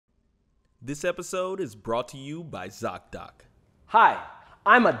This episode is brought to you by ZocDoc. Hi,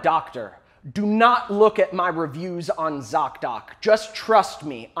 I'm a doctor. Do not look at my reviews on ZocDoc. Just trust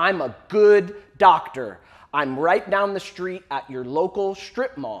me, I'm a good doctor. I'm right down the street at your local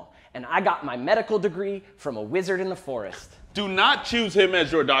strip mall, and I got my medical degree from a wizard in the forest. Do not choose him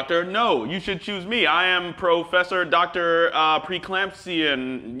as your doctor. No, you should choose me. I am Professor Dr.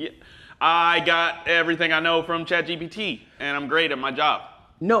 Preeclampsia. I got everything I know from ChatGPT, and I'm great at my job.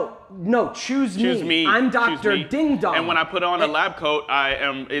 No, choose me. Choose me. I'm Choose Dr. me. Ding Dong. And when I put on a lab coat,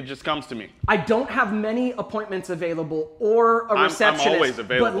 it just comes to me. I don't have many appointments available or a receptionist. I'm always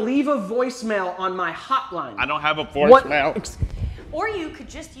available. But leave a voicemail on my hotline. I don't have a voicemail. Or you could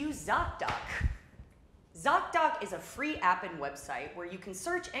just use ZocDoc. ZocDoc is a free app and website where you can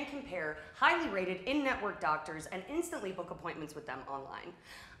search and compare highly rated in-network doctors and instantly book appointments with them online.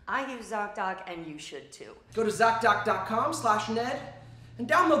 I use ZocDoc and you should too. Go to ZocDoc.com/Ned and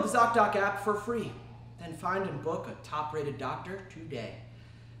download the ZocDoc app for free. Then find and book a top-rated doctor today.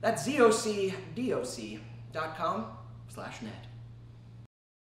 That's ZocDoc.com/Ned.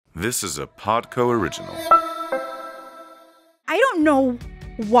 This is a Podco original. I don't know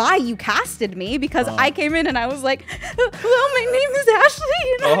why you casted me, because I came in and I was like, hello, my name is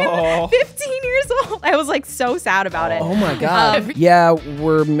Ashley and I'm 15 years old. I was like so sad about it. Oh my God. Yeah,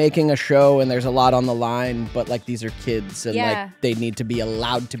 we're making a show and there's a lot on the line, but like these are kids and like they need to be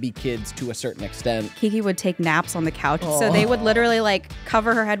allowed to be kids to a certain extent. Keke would take naps on the couch, so they would literally like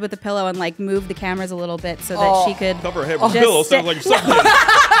cover her head with a pillow and like move the cameras a little bit so that she could Cover her head with a pillow sounds like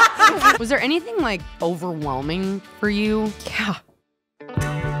something. Was there anything like overwhelming for you? Yeah.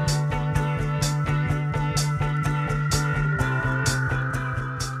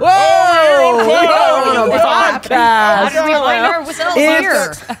 Whoa! Podcast. How did we find ourselves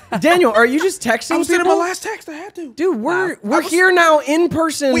here? Daniel, are you just texting I was getting people? my last text. I had to. Dude, we're here now in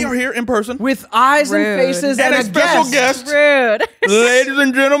person. We are here in person with eyes Rude. and faces and a special guest. guest. Rude. Ladies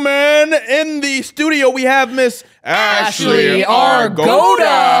and gentlemen, in the studio we have Miss Ashley Argota.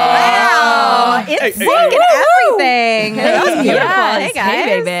 Wow. It's sick and everything. That was beautiful. Yes. Hey, guys.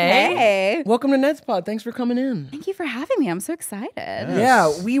 Hey, baby. Hey. Welcome to Neds Pod. Thanks for coming in. Thank you for having me. I'm so excited.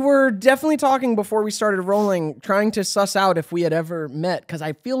 Yeah, we were definitely talking before we started rolling, trying to suss out if we had ever met, because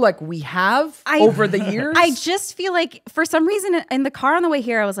I feel like we have over the years. I just feel like for some reason in the car on the way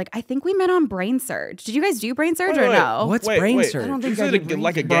here, I was like, I think we met on Brain Surge. Did you guys do Brain Surge or no? What's Brain Surge? I don't think is it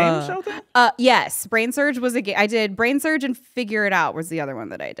like a game or something? Yes, Brain Surge was a game. I did Brain Surge and Figure It Out was the other one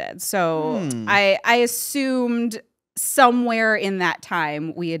that I did. So I assumed somewhere in that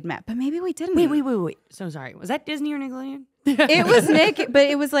time we had met, but maybe we didn't. Wait. So sorry. Was that Disney or Nickelodeon? It was Nick, but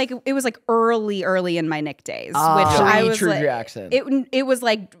it was like early in my Nick days, which I was True like, Jackson. It was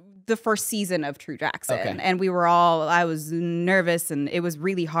like the first season of True Jackson, and I was nervous, and it was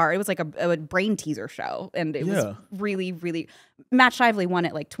really hard. It was like a brain teaser show, and it was really, really. Matt Shively won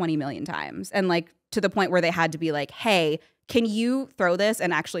it like 20 million times, and like to the point where they had to be like, hey, can you throw this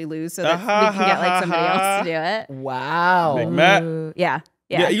and actually lose so that we can get like somebody else to do it? Wow. Big Matt.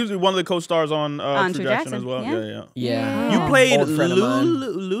 Yeah, usually one of the co-stars on True Jackson as well. Yeah. You played Old friend of mine.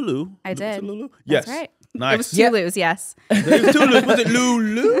 Lulu. I did. Lulu? That's Yes. right. Nice. It was two Lus, yes. It was two Lulu. Was it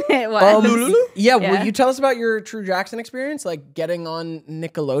Lulu? It was. Lulu? Yeah, will you tell us about your True Jackson experience? Like getting on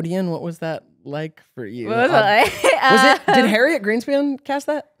Nickelodeon? What was that like for you? What was it? Did Harriet Greenspan cast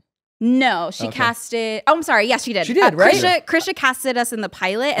that? No, she casted. Oh, I'm sorry. Yes, she did. She did, right? Krisha casted us in the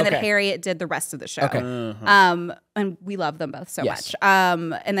pilot, and then Harriet did the rest of the show. Okay. And we love them both so much.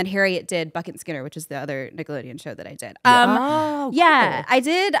 And then Harriet did Bucket and Skinner, which is the other Nickelodeon show that I did. Cool. I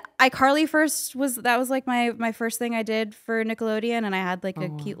did. iCarly first was like my first thing I did for Nickelodeon, and I had like a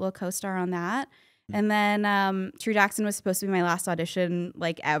cute little co-star on that. And then True Jackson was supposed to be my last audition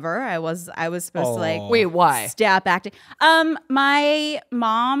like ever. I was supposed to like why? stop acting. My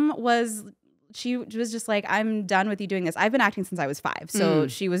mom was just like, I'm done with you doing this. I've been acting since I was 5. So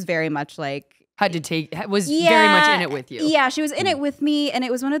she was very much like Very much in it with you. Yeah, she was in it with me, and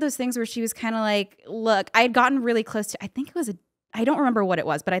it was one of those things where she was kind of like, look, I had gotten really close to, I don't remember what it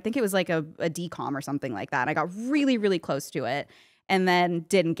was, but I think it was like a decom or something like that. I got really, really close to it. And then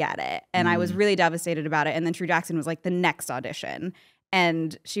didn't get it. And I was really devastated about it. And then True Jackson was like the next audition.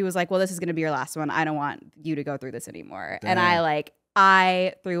 And she was like, well, this is going to be your last one. I don't want you to go through this anymore. Damn. And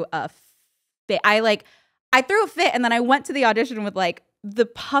I threw a fit. I threw a fit. And then I went to the audition with like the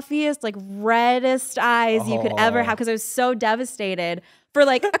puffiest, like reddest eyes you could ever have. Because I was so devastated for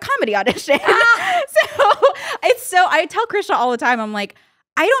like a comedy audition. So I tell Krisha all the time, I'm like,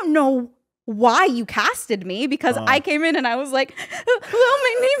 I don't know why you casted me because I came in and I was like, hello,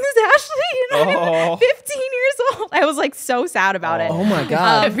 my name is Ashley and I'm 15 years old. I was like so sad about it. Oh my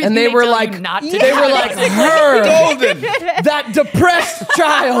God. Everything And they were like, not to they were like, her, Golden. that depressed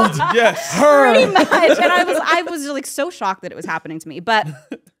child. Yes. Her. Pretty much. And I was like so shocked that it was happening to me. But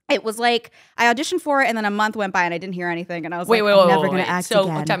it was like I auditioned for it and then a month went by and I didn't hear anything. And I was I'm never going to act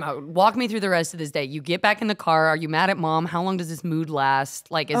again. Time out. Walk me through the rest of this day. You get back in the car. Are you mad at mom? How long does this mood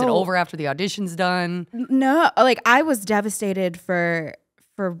last? Like, is it over after the audition's done? No, like I was devastated for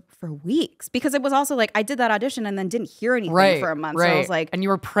weeks because it was also like I did that audition and then didn't hear anything for a month. So I was like, and you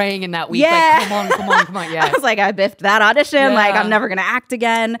were praying in that week, yeah. like, come on. Yeah. I was like, I biffed that audition. Yeah. Like I'm never gonna act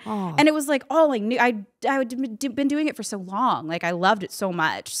again. Oh. And it was like, oh, like I had been doing it for so long. Like I loved it so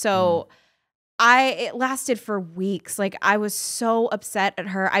much. So it lasted for weeks. Like I was so upset at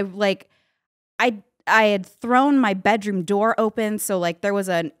her. I had thrown my bedroom door open, so like there was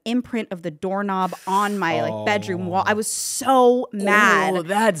an imprint of the doorknob on my like bedroom wall. I was so mad. Oh,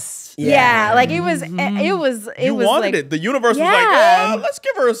 that's like it was You wanted like, it. The universe was Yeah. like, let's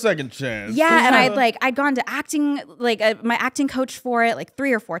give her a second chance. Yeah, and I'd gone to acting, like my acting coach for it like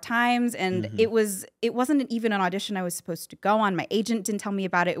 3 or 4 times, and it wasn't even an audition I was supposed to go on. My agent didn't tell me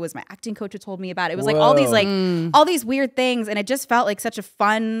about it. It was my acting coach who told me about it. It was like all these weird things, and it just felt like such a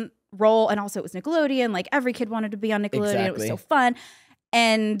fun role. And also it was Nickelodeon. Like every kid wanted to be on Nickelodeon. Exactly. It was so fun.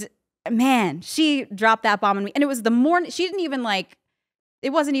 And man, she dropped that bomb on me. And it was the morning. She didn't even like.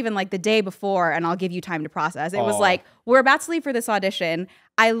 It wasn't even like the day before, and I'll give you time to process. It was like, we're about to leave for this audition.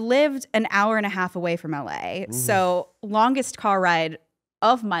 I lived an hour and a half away from LA. So longest car ride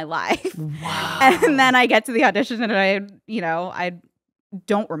of my life. Wow. And then I get to the audition and I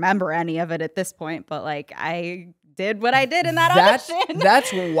don't remember any of it at this point, but like I did what I did in that audition.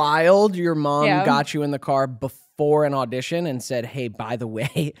 That's wild. Your mom got you in the car before an audition and said, hey, by the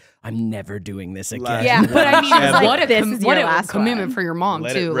way, I'm never doing this again. Yeah, but I mean, like, what a commitment for your mom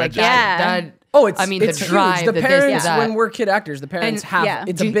Let too. it Like register. It's the drive. huge. The that parents, that. when we're kid actors, the parents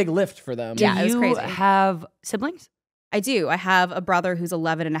it's a big lift for them. Do it was you crazy. have siblings? I do. I have a brother who's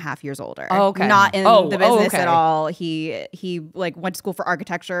 11 and a half years older. Oh, okay. Not in the business okay. at all. He like went to school for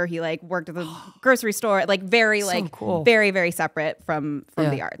architecture. He like worked at the grocery store. Like very cool. very, very separate from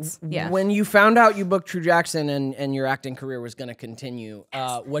the arts. Yeah. When you found out you booked True Jackson and your acting career was going to continue,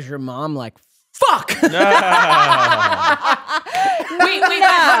 was your mom like, fuck? Wait,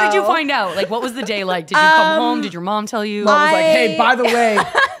 how did you find out? Like, what was the day like? Did you come home? Did your mom tell you? Mom was like, hey, by the way,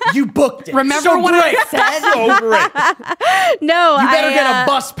 you booked it. Remember so what great. I said? So great. No, You better get a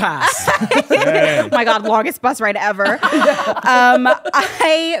bus pass. Oh my God, longest bus ride ever.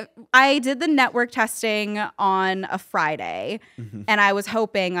 I did the network testing on a Friday, and I was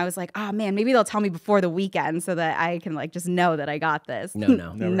hoping, I was like, oh man, maybe they'll tell me before the weekend so that I can like just know that I got this.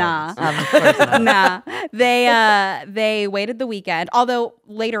 No. Nah. Nah. They waited the weekend. Although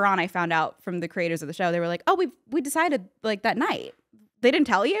later on I found out from the creators of the show, they were like, oh, we decided like that night. They didn't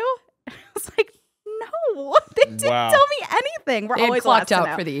tell you? I was like, no, they didn't tell me anything. We're They had always clocked allowed to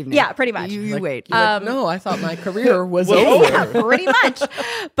out know. for the evening. Yeah, pretty much. You wait. No, I thought my career was over. Yeah, pretty much.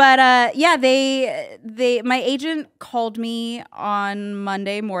 But my agent called me on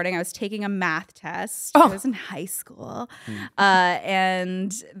Monday morning. I was taking a math test. I was in high school.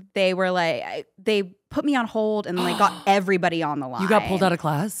 And they were like, they put me on hold and like got everybody on the line. You got pulled out of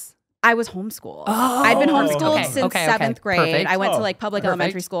class? I was homeschooled. I'd been homeschooled since 7th grade. Perfect. I went to like public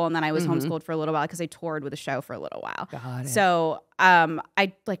elementary school, and then I was homeschooled for a little while because I toured with the show for a little while. Got it. So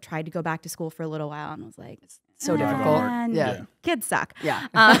I like tried to go back to school for a little while, and was like, so difficult. Yeah, kids suck. Yeah.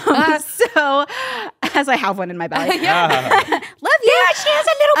 So as I have one in my belly. Love you. Yeah, she has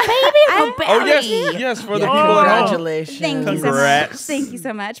a little baby. Oh yes, for the people at home. Congratulations. Thank you so much. Congrats. Thank you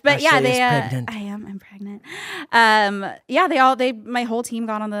so much. But Ashley they, is pregnant. I'm pregnant. My whole team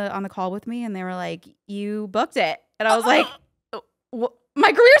got on the call with me, and they were like, "You booked it," and I was like,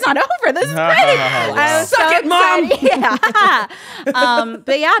 "My career's not over. This is great." I was Suck it, Mom. Yeah.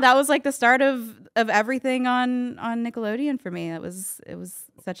 But yeah, that was like the start of everything on Nickelodeon for me. It was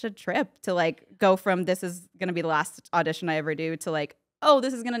such a trip to like go from this is gonna be the last audition I ever do to like, oh,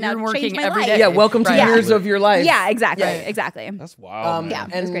 this is gonna now change my life. Yeah, welcome to years of your life. Yeah, exactly. That's wild. Yeah,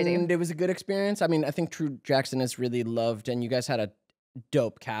 Man. it was crazy. And it was a good experience. I mean, I think True Jackson is really loved, and you guys had a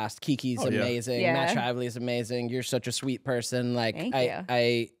dope cast. Kiki's amazing. Yeah. Matt Shively is amazing. You're such a sweet person. Like, Thank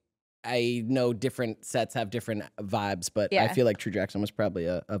you. I know different sets have different vibes, but I feel like True Jackson was probably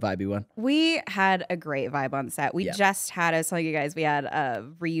a vibey one. We had a great vibe on set. We just had, I was telling you guys, we had a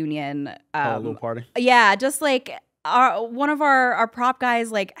reunion. A little party. Yeah, just like one of our prop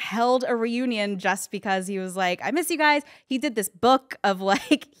guys like held a reunion just because he was like, I miss you guys. He did this book of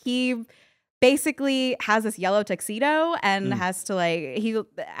like, he basically has this yellow tuxedo and has to like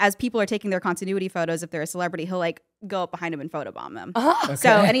as people are taking their continuity photos, if they're a celebrity, he'll like go up behind him and photobomb them. Okay. So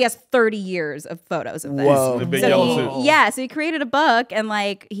and he has 30 years of photos of this. Whoa. The big yellow suit. Yeah, so he created a book and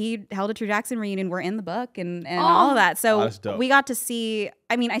like he held a True Jackson reunion. We're in the book and all of that. So that's dope. we got to see.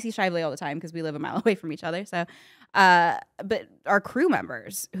 I mean, I see Shively all the time because we live a mile away from each other. So, but our crew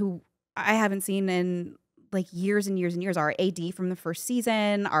members who I haven't seen in like years and years and years. Our AD from the first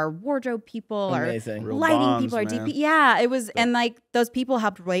season, our wardrobe people, Amazing. our Real lighting bombs, people, our man. DP. Yeah, it was, and like those people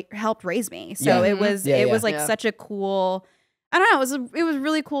helped raise me. So it was like such a cool. I don't know. It was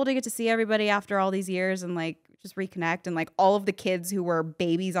really cool to get to see everybody after all these years and like just reconnect, and like all of the kids who were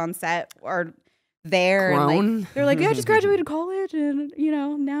babies on set are there and like they're like, yeah, I just graduated college and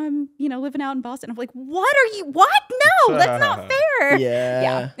now I'm living out in Boston. I'm like, what? No, that's not fair.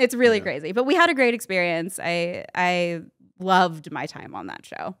 Yeah, it's really crazy, but we had a great experience. I loved my time on that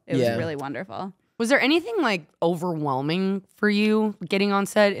show. It was really wonderful. Was there anything like overwhelming for you getting on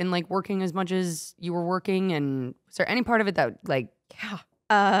set and like working as much as you were working? And was there any part of it that like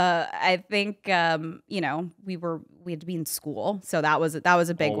I think we had to be in school, so that was a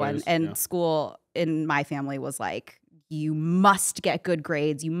big one. And school in my family was like, you must get good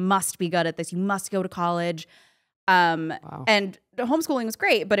grades, you must be good at this, you must go to college. And the homeschooling was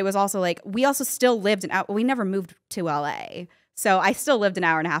great, but it was also like we also still lived we never moved to LA. So I still lived an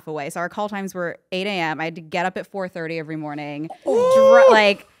hour and a half away. So our call times were 8 a.m. I had to get up at 4:30 every morning,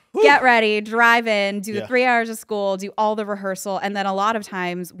 get ready, drive in, do the 3 hours of school, do all the rehearsal. And then a lot of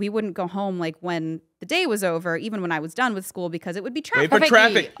times we wouldn't go home like when the day was over, even when I was done with school, because it would be traffic. Wait for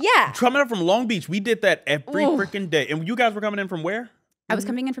traffic. Yeah. Coming up from Long Beach, we did that every freaking day. And you guys were coming in from where? I was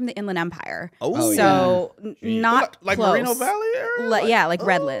coming in from the Inland Empire. Oh, so not like close. Moreno Valley area? Yeah, like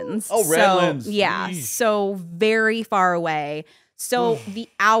Redlands. Oh, Redlands. So, yeah, so very far away. So the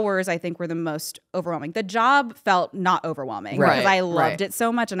hours, I think, were the most overwhelming. The job felt not overwhelming because I loved it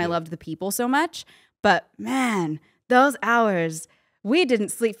so much and I loved the people so much. But man, those hours, we didn't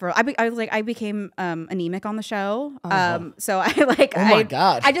sleep for. I became anemic on the show. So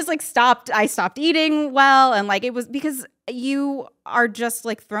I just like stopped. I stopped eating well, and like it was because you are just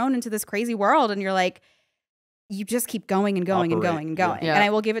like thrown into this crazy world, and you're like, you just keep going and going and going and going. Yeah. And I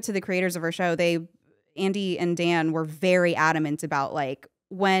will give it to the creators of our show. Andy and Dan were very adamant about like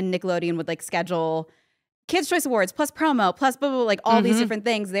when Nickelodeon would like schedule Kids' Choice Awards plus promo plus blah, blah, blah, like all these different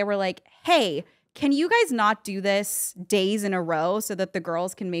things. They were like, hey, can you guys not do this days in a row so that the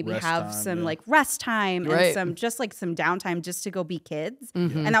girls can maybe have some like rest time and some downtime just to go be kids?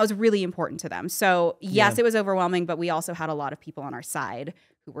 And that was really important to them. So yes, it was overwhelming, but we also had a lot of people on our side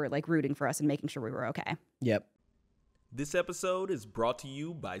who were like rooting for us and making sure we were okay. Yep. This episode is brought to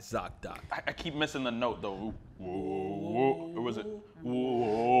you by ZocDoc. I keep missing the note though. Whoa. Or was it?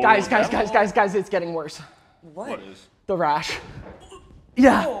 Whoa. Guys, it's getting worse. What is? The rash.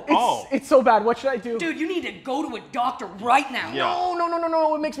 Yeah, it's so bad. What should I do? Dude, you need to go to a doctor right now. Yeah.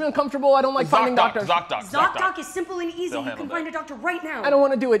 No. It makes me uncomfortable. I don't like finding doctors. ZocDoc is simple and easy. You can find a doctor right now. I don't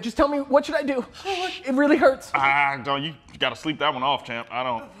want to do it. Just tell me, what should I do? It really hurts. You gotta sleep that one off, champ. I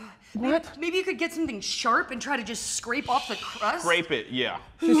don't. What? Maybe you could get something sharp and try to just scrape off the crust? Scrape it, yeah.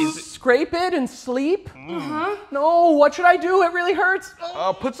 Just scrape it and sleep? No, what should I do? It really hurts.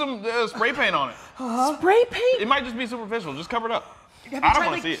 Put some spray paint on it. Spray paint? It might just be superficial. Just cover it up. Have you I don't tried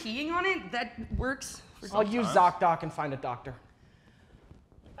want to like see it. keying on it? That works. I'll use ZocDoc and find a doctor.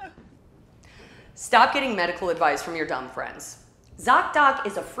 Stop getting medical advice from your dumb friends. ZocDoc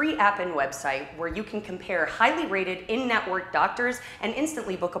is a free app and website where you can compare highly rated in-network doctors and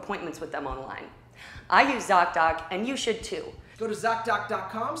instantly book appointments with them online. I use ZocDoc, and you should too. Go to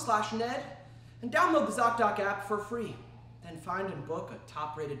ZocDoc.com/Ned and download the ZocDoc app for free. Then find and book a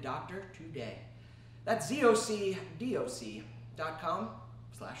top-rated doctor today. That's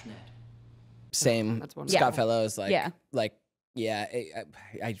ZocDoc.com/Ned. Same. Scott Fellows, I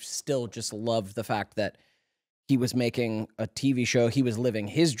still just love the fact that he was making a TV show. He was living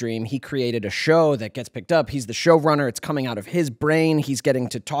his dream. He created a show that gets picked up. He's the showrunner. It's coming out of his brain. He's getting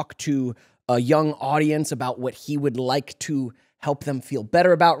to talk to a young audience about what he would like to help them feel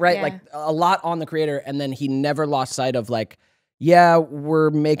better about, right? Yeah. Like a lot on the creator. And then he never lost sight of like, yeah, we're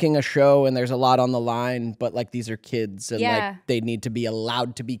making a show and there's a lot on the line, but like these are kids and like they need to be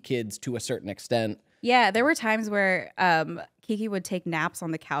allowed to be kids to a certain extent. Yeah, there were times where Keke would take naps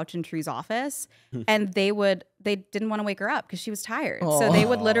on the couch in True's office, and they didn't want to wake her up because she was tired. So they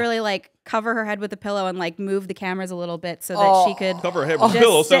would literally like cover her head with a pillow and like move the cameras a little bit so that she could cover her head with a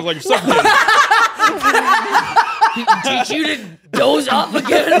pillow. Sounds like you're sucking. Teach you to doze off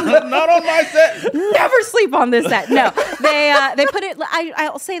again. Not on my set. Never sleep on this set. No, they put it.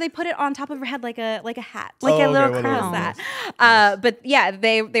 I'll say they put it on top of her head like a hat, like a little crown hat. But yeah,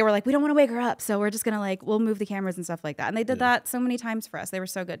 they were like, we don't want to wake her up, so we're just gonna we'll move the cameras and stuff like that. And they did that so many times for us. They were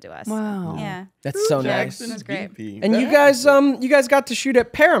so good to us. Wow. Yeah. That's so nice. That was great. And you guys got to shoot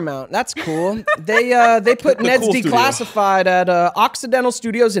at Paramount. That's cool. They put Ned's Declassified at Occidental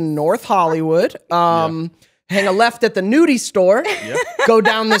Studios in North Hollywood. Hang a left at the nudie store, go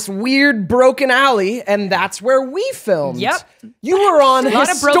down this weird broken alley, and that's where we filmed. Yep. You were on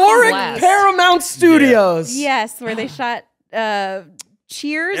historic Paramount Studios. Yes, where they shot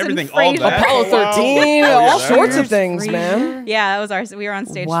Cheers Everything, and Frasier. all that. Apollo 13, all sorts of things, man. Yeah, that was we were on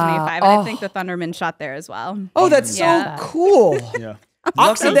stage 25, and I think the Thunderman shot there as well. Oh, that's so cool. Yeah.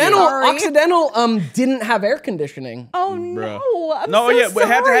 Occidental didn't have air conditioning. Oh no! We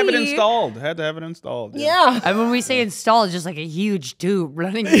had to have it installed. Yeah. And when we say install, it's just like a huge tube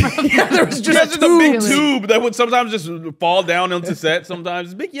running from There was just a big tube that would sometimes just fall down onto set. Sometimes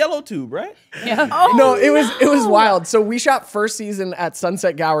it's a big yellow tube, right? Yeah. No, it was wild. So we shot first season at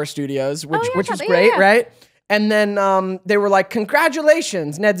Sunset Gower Studios, which was great, right? And then they were like,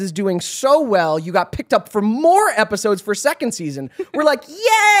 congratulations, Neds is doing so well. You got picked up for more episodes for second season. We're like,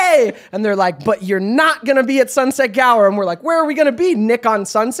 yay! And they're like, but you're not going to be at Sunset Gower. And we're like, where are we going to be? Nick on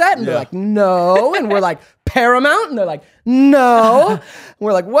Sunset? And they're like, no. And we're like, Paramount? And they're like, no. And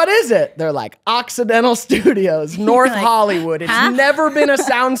we're like, what is it? They're like, Occidental Studios, North Hollywood. It's never been a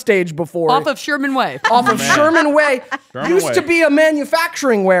soundstage before. Off of Sherman Way. Off of Sherman Way. Used to be a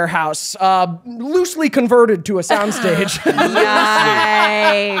manufacturing warehouse, loosely converted to a soundstage.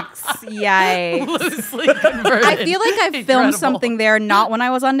 Yikes. Loosely converted. I feel like I've filmed something there, not when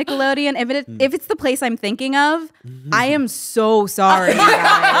I was on Nickelodeon. If it's the place I'm thinking of, I am so sorry, you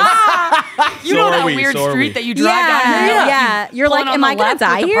guys. You know that weird street that you drive down? Yeah. You're like, am I going to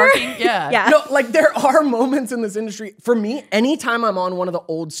die here? Yeah. No, like there are moments in this industry. For me, anytime I'm on one of the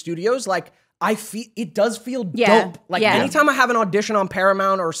old studios, like it does feel dope. Like anytime I have an audition on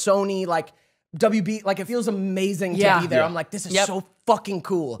Paramount or Sony, like WB, like it feels amazing to be there. I'm like, this is so fucking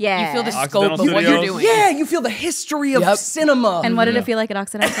cool. Yeah. You feel the scope of what you're doing. Yeah, you feel the history of cinema. And what did it feel like at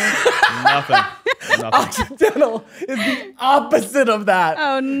Occidental? Nothing. Occidental is the opposite of that.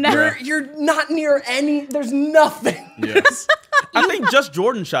 Oh no. You're not near any, there's nothing. Yes. I think Just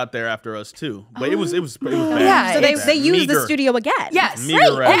Jordan shot there after us too, but it was bad. Yeah, so they used the studio again. Yes.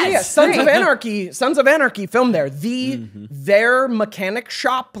 Sons of Anarchy filmed there. Their mechanic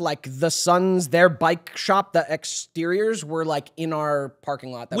shop, like the Sons, their bike shop, the exteriors were like in our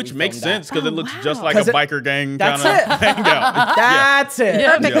parking lot. Which makes sense because it looks just like a biker gang kind of hangout. That's it.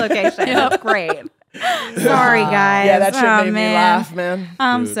 Perfect location. That's great. Sorry, guys. Yeah, that shit made me laugh, man.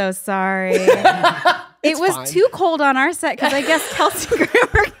 I'm so sorry. It was too cold on our set because I guess Kelsey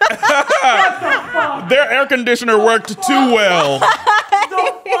Grammer. Their air conditioner worked too well.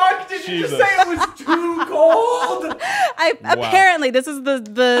 The fuck did you say it was too cold? Apparently, this is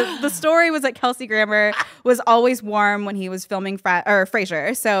the story was that Kelsey Grammer was always warm when he was filming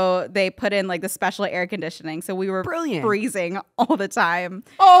Frasier, so they put in like the special air conditioning, so we were freezing all the time.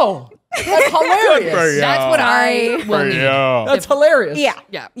 Oh, that's hilarious. That's what I will need. That's hilarious.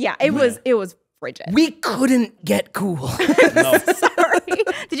 Yeah. It was frigid. We couldn't get cool. Sorry.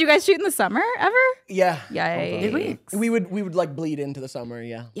 Did you guys shoot in the summer ever? Yeah. Yikes. We would like bleed into the summer,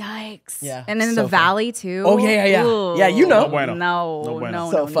 Yikes. Yeah. And then in the valley too. Oh yeah. Ooh. Yeah, you know. No.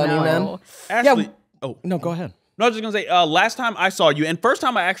 So funny, man. Ashley, no, go ahead. No, I was just gonna say, last time I saw you, and first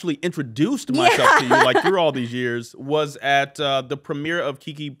time I actually introduced myself to you, like through all these years, was at the premiere of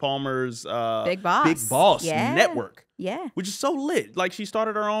Keke Palmer's Big Boss Network. Yeah. Which is so lit. Like she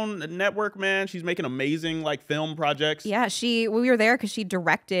started her own network, man. She's making amazing like film projects. Yeah, we were there because she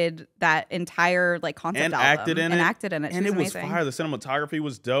directed that entire like concept and album. Acted in it. And it was amazing. fire. The cinematography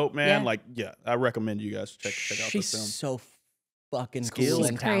was dope, man. Yeah. Like, I recommend you guys check out the film. She's so fucking cool. She's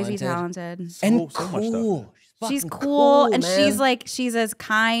and crazy talented. And so much stuff. She's cool, and man. she's as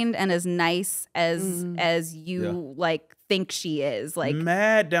kind and as nice as you like think she is. Like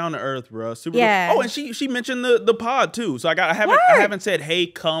mad down to earth, bro. Super. Yeah. Oh, and she mentioned the pod too. So I haven't said hey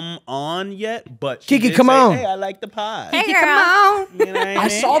come on yet, but she Keke, did come say, on. Hey, I like the pod. hey, come on. You know what I I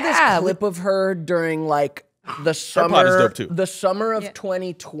mean? saw this clip of her during like the pod is summer, dope, too. the summer of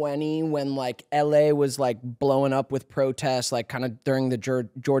 2020 when like LA was like blowing up with protests, like kind of during the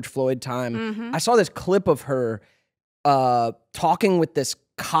George Floyd time. I saw this clip of her talking with this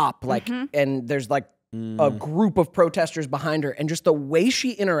cop, like, and there's like a group of protesters behind her, and just the way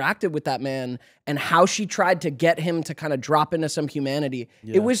she interacted with that man and how she tried to get him to kind of drop into some humanity.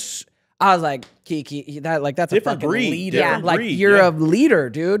 It was, I was like, Keke, that's Different a fucking breed. leader. Different Like breed, you're yeah. a leader,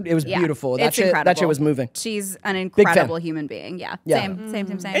 dude. It was Yeah, beautiful. it's That shit incredible. was moving. She's an fan. incredible human being. Yeah. Yeah. Same.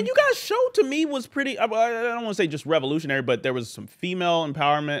 And you guys' show to me was pretty, I don't want to say just revolutionary, but there was some female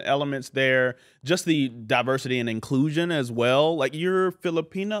empowerment elements there. Just the diversity and inclusion as well. Like you're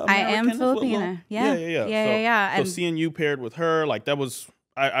Filipina American. I am Filipina. Yeah. So And seeing you paired with her, like that was,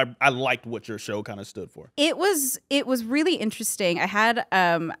 I liked what your show kind of stood for. it was really interesting. I had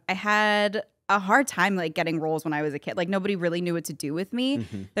a hard time like getting roles when I was a kid. Like nobody really knew what to do with me.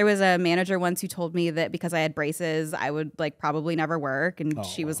 There was a manager once who told me that because I had braces, I would like probably never work. And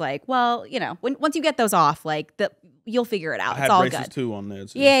she was like, well, you know, once you get those off, like you'll figure it out. I It's had all braces good. too on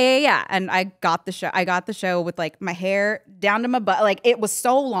Neds. Yeah. And I got the show with like my hair down to my butt. Like it was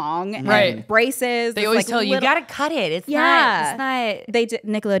so long. And Right. braces. They this, always like, tell you, you little- gotta cut it. It's Yeah. not. They did.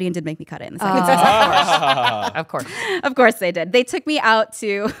 Nickelodeon did make me cut it in the second season. Of course. Of course they did. They took me out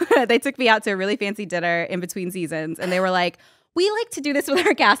to a really fancy dinner in between seasons, and they were like, we like to do this with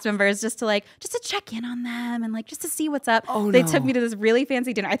our cast members just to check in on them and like just to see what's up. They took me to this really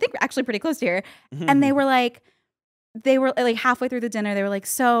fancy dinner. I think actually pretty close to here. And they were like halfway through the dinner, they were like,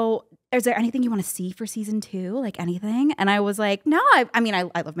 so is there anything you want to see for season 2? Like anything? And I was like, no, I mean, I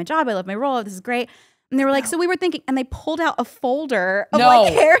love my job. I love my role. This is great. And they were like, so we were thinking, and they pulled out a folder of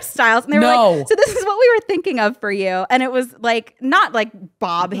like hairstyles. And they were like, so this is what we were thinking of for you. And it was like, not like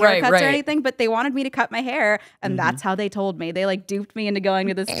bob haircuts or anything, but they wanted me to cut my hair. And that's how they told me. They like duped me into going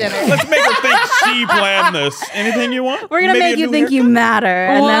to this dinner. Let's make her think she planned this. Anything you want? We're going to make you think you matter.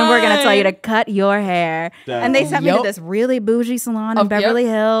 And then we're going to tell you to cut your hair. Damn. And they sent me to this really bougie salon in Beverly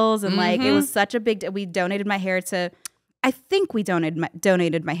Hills. And like, Mm-hmm. it was such a big, we donated my hair to, I think we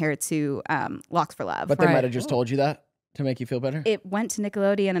donated my hair to Locks for Love. But they might have just told you that to make you feel better. It went to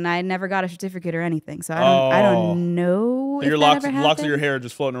Nickelodeon, and I never got a certificate or anything, so I don't know. So if your that locks ever of your happened. hair are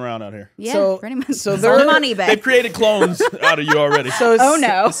just floating around out here. Yeah, So- pretty much. so It's they're- all money, babe. They've created clones out of you already. So Oh,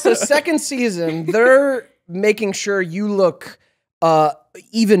 no. So second season, they're making sure you look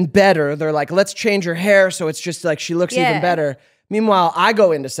even better. They're like, let's change her hair so it's just like she looks even better. Meanwhile, I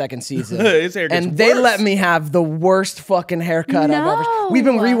go into second season, His hair gets and they worse. let me have the worst fucking haircut I've ever. No. We've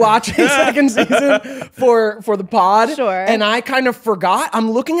been rewatching second season for the pod, Sure. and I kind of forgot.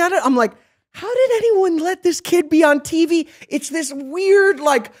 I'm looking at it. I'm like, how did anyone let this kid be on TV? It's this weird,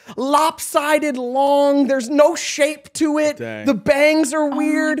 like lopsided, long. There's no shape to it. Dang. The bangs are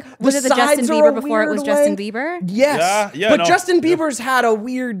weird. Was it the sides Justin are a Bieber before it was weird Justin length. Bieber? Yes. Yeah, but no. Justin Bieber's had a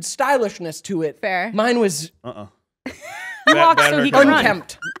weird stylishness to it. Fair. Mine was You walked so he could run.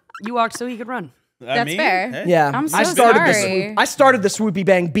 unkempt. You walked so he could run. That's fair. Hey. Yeah, I'm so I started sorry. I started the swoopy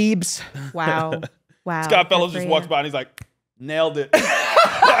bang beebs. Wow. Wow. Scott Fellows Good just for walks you. by and he's like, nailed it.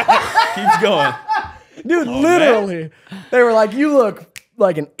 Keeps going. Dude, Oh, literally. They were like, you look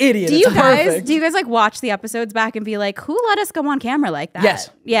like an idiot. Do It's you guys perfect. like watch the episodes back and be like, who let us go on camera like that? Yes.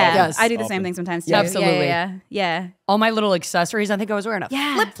 Yeah. Yes. I do the Often. same thing sometimes too. Yeah, absolutely. Yeah. All my little accessories. I think I was wearing a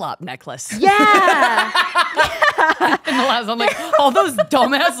Yeah. flip-flop necklace. Yeah. In the last, I'm like, all those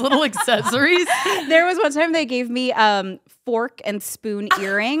dumbass little accessories. There was one time they gave me fork and spoon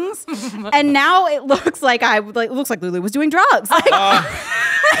earrings, and now it looks like Lulu was doing drugs. Like,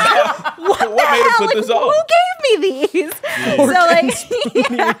 What made him put this who on? gave me these? So like,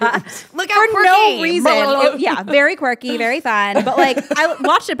 yeah. Look for how no quirky. reason. Yeah, very quirky, very fun. But like, I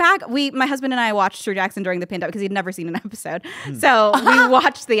watched it back. My husband and I watched True Jackson during the pandemic because he'd never seen an episode. So we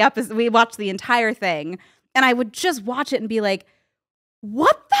watched the episode. We watched the entire thing, and I would just watch it and be like,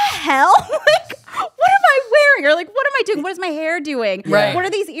 what the hell? Like, what am I wearing? Or like, what am I doing? What is my hair doing? Right. What are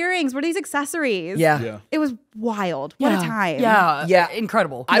these earrings? What are these accessories? Yeah. It was wild. What a time. Yeah. Yeah.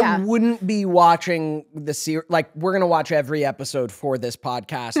 Incredible. I wouldn't be watching the series. Like, we're going to watch every episode for this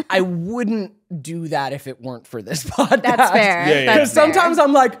podcast. I wouldn't do that if it weren't for this podcast. That's fair. Yeah, yeah. That's Because sometimes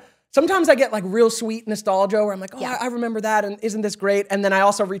I'm like, sometimes I get like real sweet nostalgia where I'm like, oh, Yeah. I remember that. And isn't this great? And then I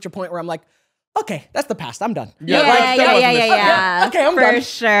also reach a point where I'm like, okay, that's the past. I'm done. Yeah, like, that wasn't this- yeah. Okay, I'm for done.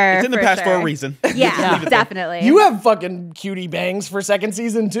 sure. It's in the for past for sure. a reason. Yeah, definitely. You have fucking cutie bangs for second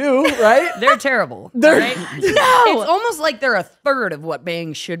season too, right? They're terrible. They're- right? no. It's almost like they're a third of what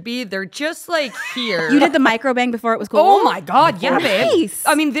bangs should be. They're just like here. You did the micro bang before it was cool. Oh my god, yeah, babe. Nice.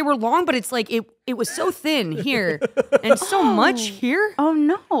 I mean, they were long, but it's like it was so thin here and so much here. Oh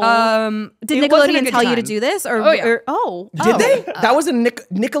no. Did it wasn't a Nickelodeon good tell you to time. do this? Or Oh, yeah. Did they? That was a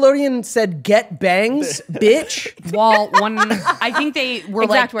Nickelodeon said get bangs, bitch. Well, I think they were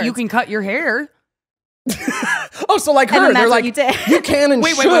Exact like, you words. can cut your hair. Oh, so like And her, then they're that's what like, you did. you can and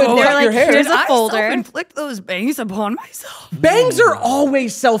Wait, should wait, wait, wait, cut wait. your hair. Here's a I folder. self-inflict those bangs upon myself. Bangs are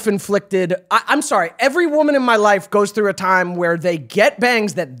always self-inflicted. I'm sorry. Every woman in my life goes through a time where they get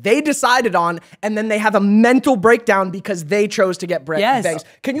bangs that they decided on, and then they have a mental breakdown because they chose to get Yes. bangs.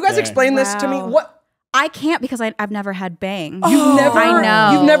 Can you guys explain this to me? Wow. What? I can't because I've never had bangs. You've never, I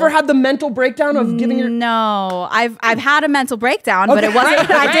know. You've never had the mental breakdown of giving your. No, I've had a mental breakdown, but it Okay.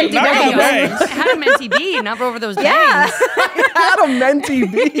 wasn't. I didn't do Not for the bangs. bangs. I had a mentee B, not over those Yeah. bangs. had a mentee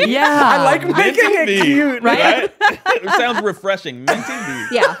B. Yeah. I like making Minty it bee, cute. right? It sounds refreshing. Minty bee.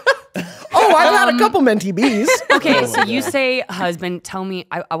 Yeah. Oh, I've had a couple mentee Bs. Okay, so you say husband. Tell me,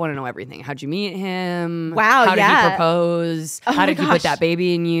 I want to know everything. How'd you meet him? Wow, How did yeah. he propose? Oh How my did he gosh. put that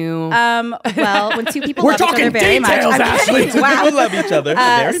baby in you? Well, when two people We're love each talking other very much. details, I'm Ashley. kidding. Wow. We love each other.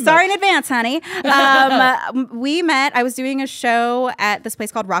 very Sorry much. in advance, honey. We met. I was doing a show at this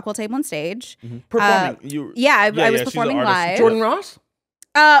place called Rockwell Table and Stage. Performing. You, Yeah, I was she's an performing artist. live. Jordan Ross?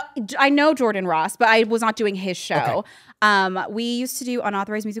 I know Jordan Ross, but I was not doing his show. We used to do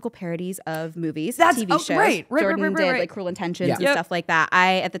unauthorized musical parodies of movies, TV shows. right, Jordan did right. like Cruel Intentions Yeah. and Yep. stuff like that.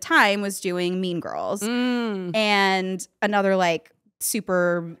 I at the time was doing Mean Girls and another like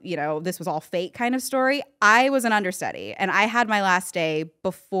super, this was all fake kind of story. I was an understudy and I had my last day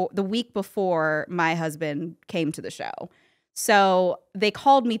the week before my husband came to the show. So they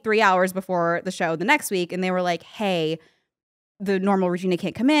called me 3 hours before the show the next week and they were like, hey, the normal Regina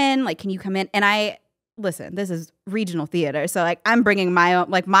can't come in. Like, can you come in? And listen, this is regional theater. So like I'm bringing my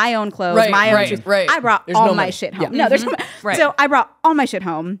own clothes, Right, my own right, shoes. right. I brought There's all no my money. shit home. Yeah. No, there's no Right. So I brought all my shit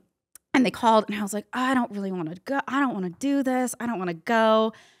home and they called and I was like, I don't really want to go. I don't want to do this. I don't want to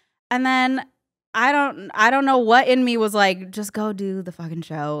go. And then I don't know what in me was like, just go do the fucking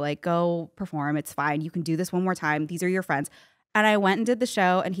show. Like go perform. It's fine. You can do this one more time. These are your friends. And I went and did the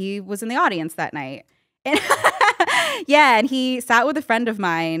show and he was in the audience that night. And yeah, and he sat with a friend of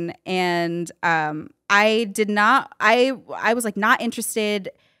mine and I was like not interested.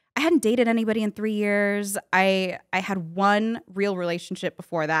 I hadn't dated anybody in 3 years. I had one real relationship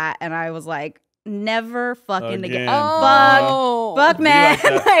before that and I was like, never fucking again. Again. Fuck Be man. like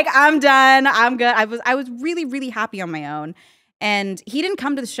that. Like I'm done. I'm good. I was really, really happy on my own. And he didn't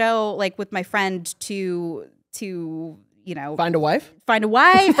come to the show like with my friend to Find a wife? find a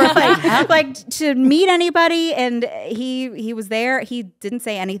wife or like to meet anybody. And he was there. He didn't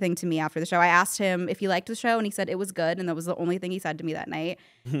say anything to me after the show. I asked him if he liked the show and he said it was good. And that was the only thing he said to me that night.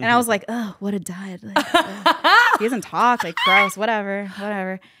 And I was like, oh, what a dud. Like, he doesn't talk, like gross,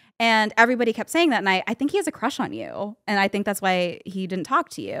 whatever. And everybody kept saying that night, I think he has a crush on you. And I think that's why he didn't talk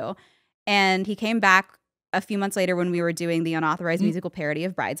to you. And he came back a few months later when we were doing the unauthorized musical parody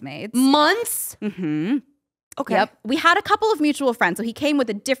of Bridesmaids. Months? Mm-hmm. Okay. Yep. We had a couple of mutual friends. So he came with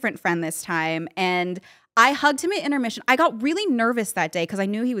a different friend this time. And I hugged him at intermission. I got really nervous that day because I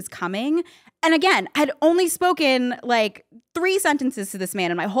knew he was coming. And again, I'd only spoken like 3 sentences to this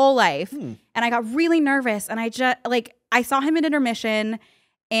man in my whole life. And I got really nervous. And I saw him at intermission.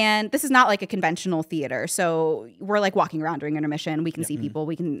 And this is not like a conventional theater. So we're like walking around during intermission. We can see people.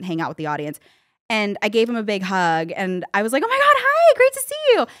 We can hang out with the audience. And I gave him a big hug. And I was like, oh my God, hi, great to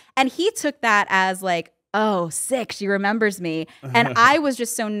see you. And he took that as like, oh, sick, she remembers me. And I was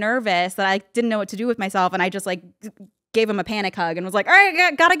just so nervous that I didn't know what to do with myself. And I just like gave him a panic hug and was like, all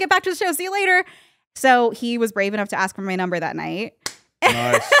right, gotta get back to the show. See you later. So he was brave enough to ask for my number that night.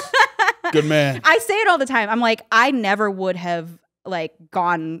 Nice. Good man. I say it all the time. I'm like, I never would have like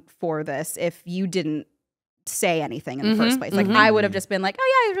gone for this if you didn't say anything in the first place. Like I would have just been like,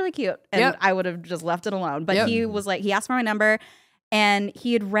 oh yeah, he's really cute. And I would have just left it alone. But he was like, he asked for my number and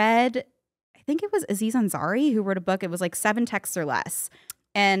he had read, I think it was Aziz Ansari who wrote a book. It was like 7 Texts or Less.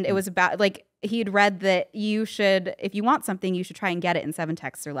 And it was about like, he had read that you should, if you want something, you should try and get it in 7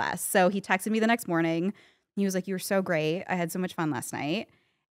 texts or less. So he texted me the next morning. He was like, you were so great. I had so much fun last night.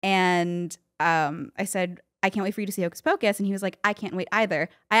 And I said, I can't wait for you to see Hocus Pocus. And he was like, I can't wait either.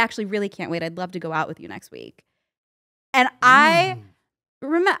 I actually really can't wait. I'd love to go out with you next week. And I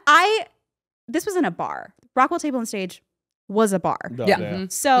remember, this was in a bar. Rockwell Table and Stage was a bar.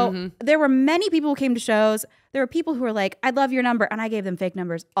 So there were many people who came to shows. There were people who were like, I'd love your number. And I gave them fake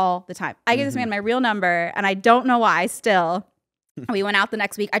numbers all the time. I gave this man my real number and I don't know why still. We went out the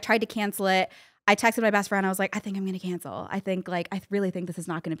next week. I tried to cancel it. I texted my best friend. I was like, I think I'm going to cancel. I really think this is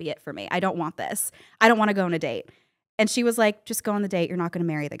not going to be it for me. I don't want this. I don't want to go on a date. And she was like, just go on the date. You're not going to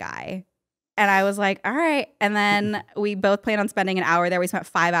marry the guy. And I was like, all right. And then we both planned on spending an hour there. We spent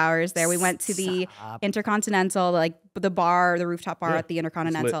 5 hours there. We went to the Intercontinental, like the bar, the rooftop bar at the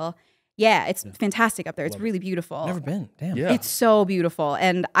Intercontinental. Yeah, it's fantastic up there. It's really beautiful. Never been. Damn. Yeah. It's so beautiful.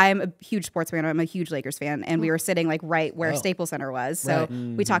 And I'm a huge sports fan. I'm a huge Lakers fan. And we were sitting like right where Staples Center was. So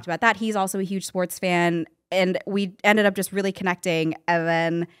we talked about that. He's also a huge sports fan. And we ended up just really connecting. And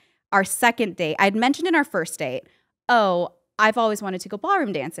then our second date, I'd mentioned in our first date, oh, I've always wanted to go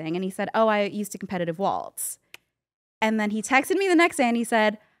ballroom dancing. And he said, oh, I used to competitive waltz. And then he texted me the next day and he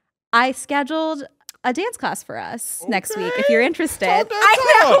said, I scheduled a dance class for us next week if you're interested.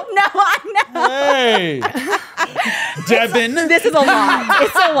 I know. Hey, Devon. This is a lot.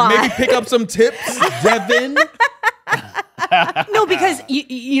 It's a lot. Maybe pick up some tips, Devon. No, because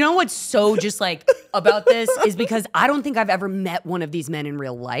you know what's so just like about this is because I don't think I've ever met one of these men in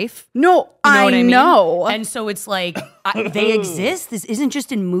real life. No, You know what I mean? know. And so it's like they exist. This isn't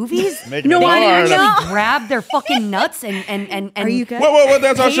just in movies. Making No, it I They hard. know. actually grab their fucking nuts and Are you good? What?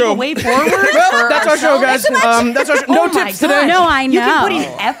 That's our pave show. the way forward. Well, that's our show, guys. That's our show. No Oh my tips today. God. No, I You can put know.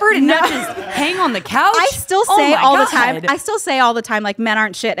 in effort and not just hang on the couch. I still Oh say my all the God. time. I still say all the time, like men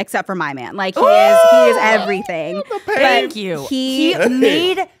aren't shit except for my man. Like he is everything. Thank you. He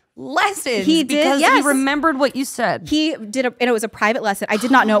made lessons He did, because yes. he remembered what you said. He did, and it was a private lesson. I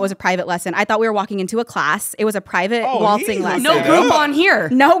did not know it was a private lesson. I thought we were walking into a class. It was a private waltzing lesson. No group on here.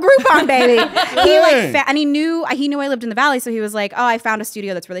 No Groupon, baby. He Dang. and he knew I lived in the valley, so he was like, "Oh, I found a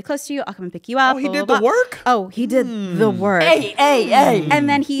studio that's really close to you. I'll come and pick you up." Oh, he blah, did blah, the blah. work? Oh, he did the work. Hey. And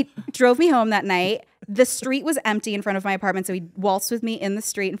then he drove me home that night. The street was empty in front of my apartment, so he waltzed with me in the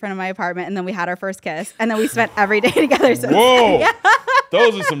street in front of my apartment, and then we had our first kiss, and then we spent every day together. So Whoa.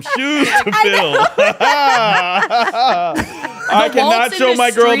 Those are some shoes to fill. I cannot waltz in show the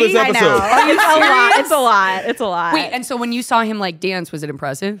my girl this street? I know. episode. It's a lot. It's a lot. It's a lot. Wait, and so when you saw him like dance, was it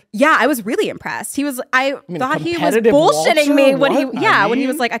impressive? Yeah, I was really impressed. He was. I thought he was competitive bullshitting me waltzer? when he. What? Yeah, when he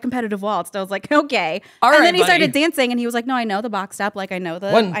was like, "I competitive waltzed." I was like, "Okay." All and right, then he started buddy. dancing, and he was like, "No, I know the box step. Like, I know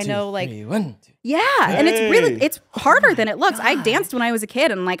the. One, I two, know like." three, 1, 2. Yeah, and it's really Hey. it's harder than it looks. I danced when I was a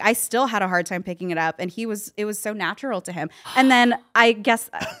kid, and like I still had a hard time picking it up. And it was so natural to him. And then I guess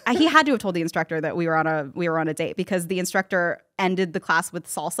he had to have told the instructor that we were on a date because the instructor ended the class with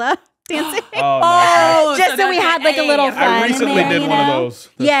salsa dancing. Oh, nice. Just so we had like a little fun. I recently there, did you one of know? those.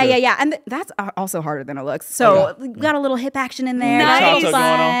 That's Yeah, good. yeah. And that's also harder than it looks. So we got a little hip action in there. Nice. That was Salsa going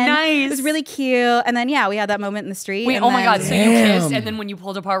on. fun. Nice. It was really cute. And then we had that moment in the street. Wait, and oh my then- God. So you kissed, and then when you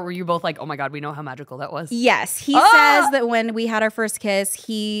pulled apart, were you both like, oh my God, we know how magical that was? Yes, he says that when we had our first kiss,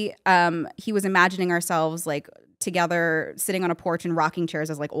 he was imagining ourselves like together, sitting on a porch and rocking chairs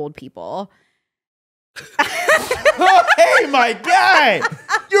as like old people. Oh, hey, my guy.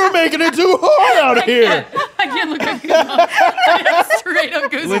 You're making it too hard out here. I can't look at goosebumps. I have straight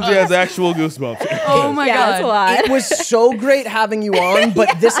up Lindsay goosebumps. has actual goosebumps. Oh my Yeah, God. that's a lot. It was so great having you on, but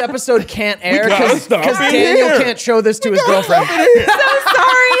this episode can't air gotta because stop being Daniel here. can't show this to his girlfriend. Sorry.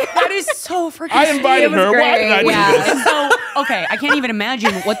 That is so freaking I invited was her. Why great, did I do yeah. this? And so, okay, I can't even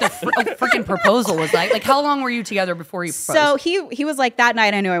imagine what the freaking proposal was like. Like, how long were you together before you proposed? So he was like, that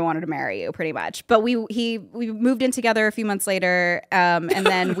night I knew I wanted to marry you, pretty much. But we moved in together a few months later, and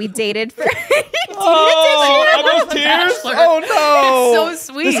then we dated for. Oh, are those tears? Oh, no. It's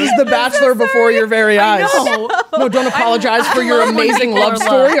so sweet. This is The Bachelor before your very eyes. know. No, don't apologize for your love when amazing people love are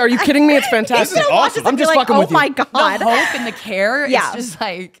story. loved. Are you kidding me? It's fantastic. This is awesome. I'm just like, fucking oh with you. my God. the hope and the care. Yeah. It's just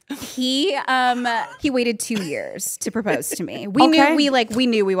like, He waited 2 years to propose to me. We Okay.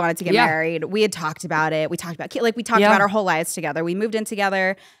 knew we wanted to get Yeah. married. We had talked about it. We talked about Yeah. about our whole lives together. We moved in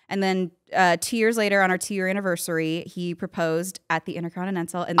together, and then 2 years later, on our 2-year anniversary, he proposed at the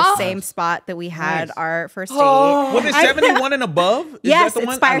Intercontinental in the same spot that we had our first date. Was it 71 and above? Is Yes, that the it's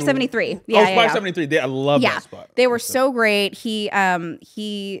one? Spire I- 73. Oh, Yeah, Spire yeah. 73. I love Yeah, that spot. they were so great. He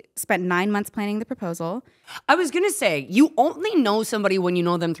spent 9 months planning the proposal. I was going to say, you only know somebody when you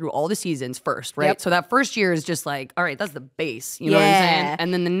know them through all the seasons first, right? Yep. So that first year is just like, all right, that's the base. You know what I'm saying? Yeah.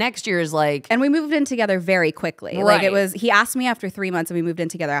 And then the next year is like, And we moved in together very quickly. Like it Right. was, he asked me after 3 months, and we moved in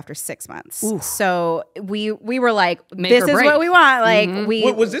together after 6 months. So we were like, Make this or is break. what we want. Like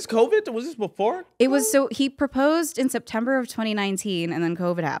Wait, was this COVID? Was this before? it was. So he proposed in September of 2019, and then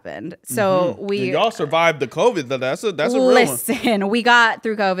COVID happened. So Y'all survived the COVID. That's a real one. listen. We got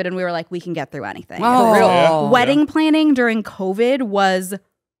through COVID, and we were like, we can get through anything. Oh. Yeah. Wedding planning during COVID was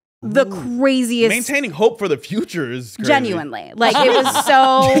the craziest. Maintaining hope for the future is crazy. Genuinely, like it was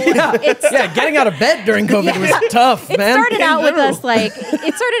so. It's Yeah, getting out of bed during COVID was tough, It man. started out with us like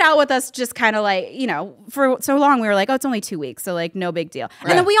it started out with us just kind of like, you know, for so long we were like, oh, it's only 2 weeks, so like no big deal. And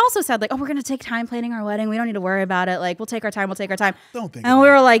then we also said like, oh, we're gonna take time planning our wedding. We don't need to worry about it. Like we'll take our time. Don't think. And we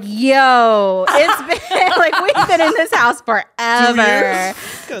were like, yo, it's been like we've been in this house forever.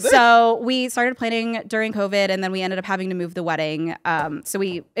 So we started planning during COVID, and then we ended up having to move the wedding. So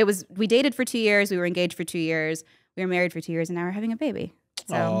we dated for 2 years, we were engaged for 2 years, we were married for 2 years, and now we're having a baby.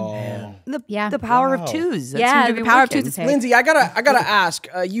 So the power of twos. The power of twos. Lindsay, I gotta ask.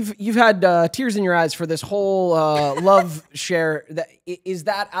 You've had tears in your eyes for this whole love share. Is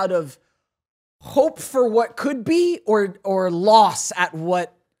that out of hope for what could be, or loss at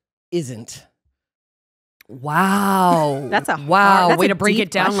what isn't? Wow, that's a way to break it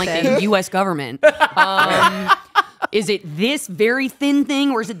down question. like the U.S. government. Is it this very thin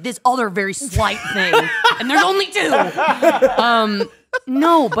thing, or is it this other very slight thing? And there's only two.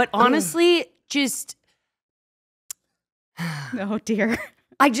 No, but honestly, just oh dear.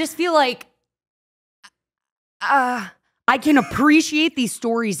 I just feel like I can appreciate these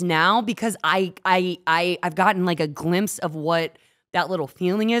stories now because I've gotten like a glimpse of what that little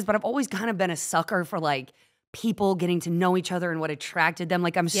feeling is, but I've always kind of been a sucker for like people getting to know each other and what attracted them.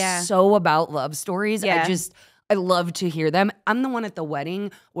 Like I'm so about love stories. Yeah. I love to hear them. I'm the one at the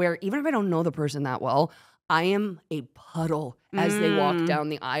wedding where even if I don't know the person that well, I am a puddle as they walk down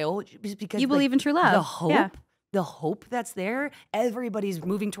the aisle just because you believe in true love. The hope that's there. Everybody's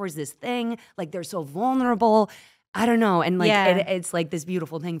moving towards this thing. Like they're so vulnerable. I don't know. And like it's like this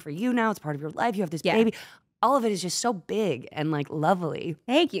beautiful thing for you now. It's part of your life. You have this baby. All of it is just so big and like lovely.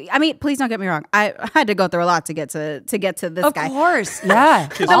 Thank you. I mean, please don't get me wrong. I had to go through a lot to get to this guy. Of course, yeah.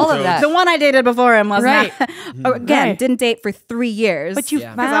 All of that. The one I dated before him was right. Again, didn't date for 3 years. But you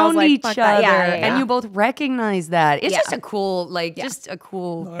found each other, and you both recognize that. It's just a cool, just a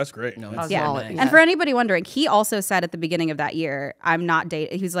cool. No, that's great. No, nice. And for anybody wondering, he also said at the beginning of that year, "I'm not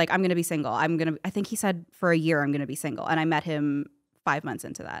dating." He was like, "I'm going to be single. I think he said for a year, I'm going to be single." And I met him 5 months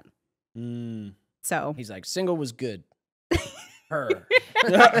into that. So he's like, single was good. Her.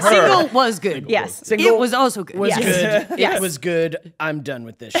 Single was good. Yes. Single it was also good. Was good. Yes. It was good. I'm done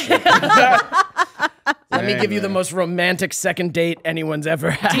with this shit. Let me give you the most romantic second date anyone's ever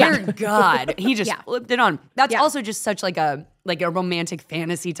had. Dear God. He just flipped it on. That's also just such like a romantic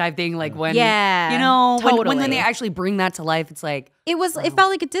fantasy type thing. Like when, you know, totally. when they actually bring that to life, it's like. It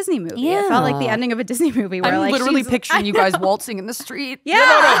felt like a Disney movie. Yeah. It felt like the ending of a Disney movie where I'm like literally picturing you guys waltzing in the street. Yeah. No,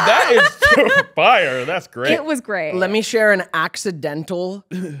 that is fire. That's great. It was great. Let me share an accidental,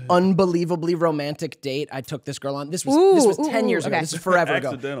 unbelievably romantic date I took this girl on. This was 10 years ago. This is forever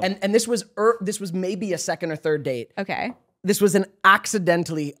ago. And this was maybe a second or third date. Okay. This was an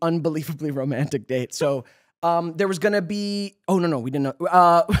accidentally, unbelievably romantic date. So there was gonna be, we didn't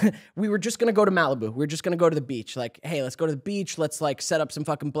know. We were just gonna go to Malibu. We were just gonna go to the beach. Like, hey, let's go to the beach. Let's like set up some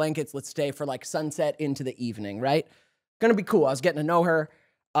fucking blankets. Let's stay for like sunset into the evening, right? Gonna be cool. I was getting to know her.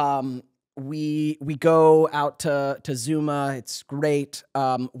 We go out to Zuma. It's great.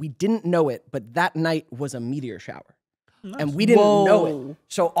 We didn't know it, but that night was a meteor shower. Nice. And we didn't know it.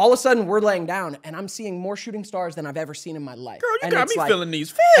 So all of a sudden we're laying down and I'm seeing more shooting stars than I've ever seen in my life. Girl, you got me feeling these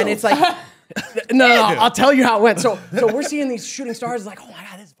feels. And it's like, no, I'll tell you how it went. So we're seeing these shooting stars. Like, oh my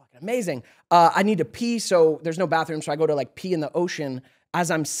God, this is fucking amazing. I need to pee. So there's no bathroom. So I go to like pee in the ocean. As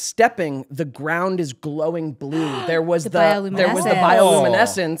I'm stepping, the ground is glowing blue. There was the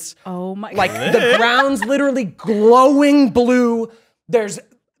bioluminescence. Oh my God. Like the ground's literally glowing blue. There's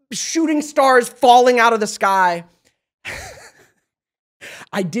shooting stars falling out of the sky.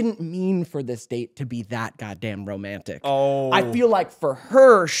 I didn't mean for this date to be that goddamn romantic. Oh. I feel like for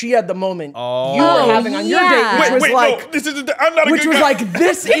her, she had the moment you were having on your date, which was like, no, this isn't. I'm not a which good was guy. like,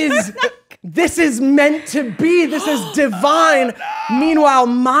 this is meant to be. This is divine. No. Meanwhile,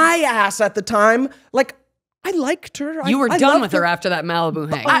 my ass at the time, like, I liked her. You were done with her after that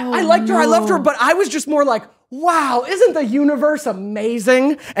Malibu hang. I liked her. I loved her, but I was just more like, wow, isn't the universe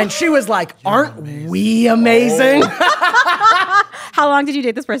amazing? And she was like, aren't we amazing? How long did you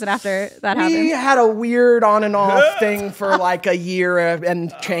date this person after that happened? We had a weird on and off thing for like a year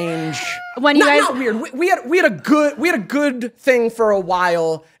and change. When you guys not weird. We had a good thing for a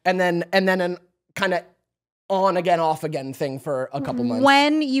while, and then an kind of on again, off again thing for a couple months.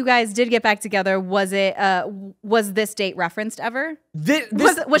 When you guys did get back together, was this date referenced ever?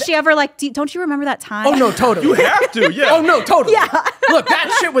 Was she ever like, don't you remember that time? Oh no, totally. You have to, yeah. Oh no, totally. Yeah. Look,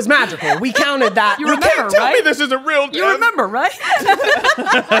 that shit was magical. We counted that. You remember, Can't tell right? me this isn't real. You remember, right?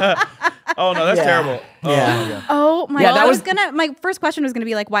 Oh no, that's terrible. Yeah. Oh Oh my Yeah, God. that My first question was gonna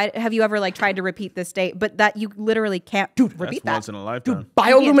be like, why have you ever like tried to repeat this date? But that you literally can't repeat that. Once in a lifetime.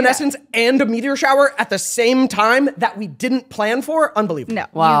 Bioluminescence and a meteor shower at the same time that we didn't plan for? Unbelievable. No.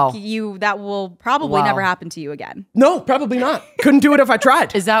 Wow. You that will probably never happen to you again. No, probably not. Couldn't do it if I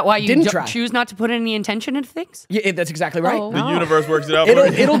tried. Is that why you Didn't try. choose not to put any intention into things? Yeah, that's exactly right. Oh. The universe works it out for you.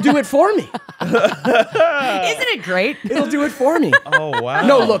 It'll do it for me. Isn't it great? It'll do it for me. Oh, wow.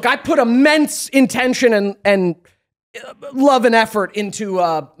 No, look, I put immense intention and love and effort into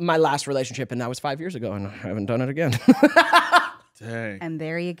my last relationship, and that was 5 years ago, and I haven't done it again. Dang. And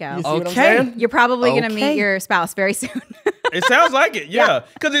there you go. You see what I'm saying? You're probably gonna Okay. meet your spouse very soon. It sounds like it, yeah.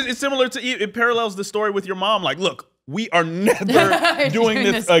 Because it's similar to, it parallels the story with your mom. Like, look, we are never doing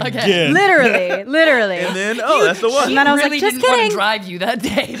this again. Literally. And then, that's the one. And then I was really like, just didn't want kidding. to drive you that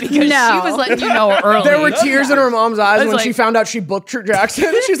day because No. she was letting you know early. There were tears in her mom's eyes when like- she found out she booked True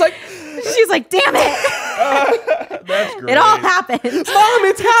Jackson. She's like, She's like, damn it. That's great. It all happened. Mom,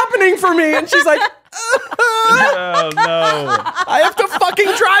 it's happening for me. And she's like, Oh, no. I have to fucking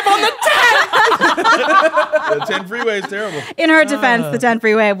drive on the 10. The 10 freeway is terrible. In her defense, the 10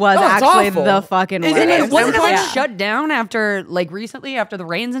 freeway was Oh, it's actually awful. the fucking Isn't worst. it? Wasn't it like Yeah. shut down after recently after the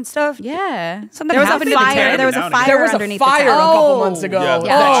rains and stuff? Yeah. Something there was a happened in the fire. town. There was a fire There was a underneath fire the a town. couple months ago Yeah, that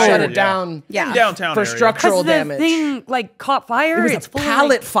shut fire, it down Yeah. Downtown for area. structural The damage. thing like caught fire. It was It's a fully, pallet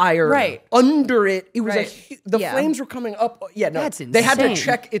like- fire. Right. Under it, it was Right. the Yeah. flames were coming up. Yeah, no, That's they had to insane.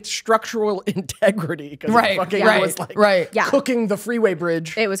 check its structural integrity because Right, it fucking right, was like right. Yeah. cooking the freeway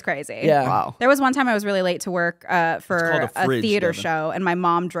bridge. It was crazy. Yeah. Wow. There was one time I was really late to work called for a a fridge, theater Devon. show, and my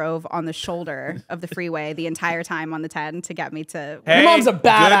mom drove on the shoulder of the freeway the entire time on the 10 to get me to. Hey, Your mom's a good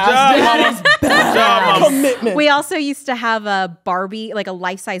badass. job. Your mom's Good job, Mom. commitment. We also used to have a Barbie, like a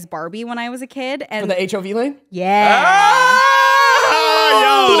life-size Barbie when I was a kid, For and the HOV lane? yeah,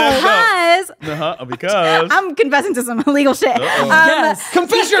 Yo, that's dope. because Because I'm confessing to some illegal shit. Yes.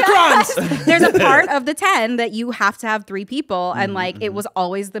 Confess your crimes! There's a part of the 10 that you have to have 3 people, and like it was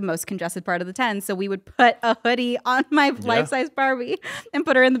always the most congested part of the 10. So we would put a hoodie on my life-size Barbie and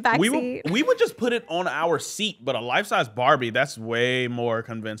put her in the back seat. we would just put it on our seat, but a life-size Barbie, that's way more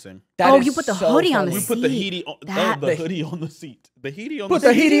convincing. That Oh, is you put the so hoodie on funny. the We put the seat. hoodie on That- the hoodie on the seat. The hoodie on Put the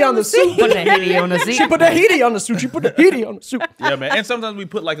the seat. heaty on the suit. Put a hoodie on the seat. She put the heaty on the suit. She put the heaty on the suit. Yeah, man. And sometimes we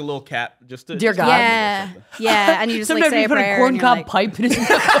put like a little cap just to Dear God. Yeah, yeah, and you just Sometimes like say you a put prayer. a corn and you're cob like, pipe in his mouth.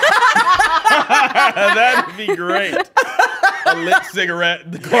 That'd be great. A lit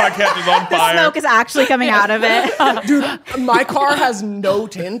cigarette. The car catches on the fire. smoke is actually coming out of it. Dude, my car has no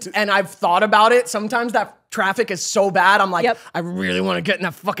tint, and I've thought about it. Sometimes that traffic is so bad, I'm like, Yep. I really want to get in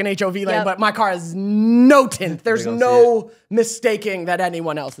that fucking HOV lane, Yep. but my car has no tint. There's no mistaking that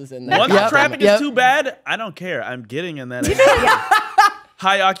anyone else is in there. Once Yep. the traffic Yep. is too bad, I don't care. I'm getting in that.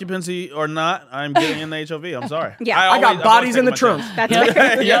 High occupancy or not, I'm getting in the HOV. I'm sorry. Yeah. I got I've bodies always in the taken my trunk. chance.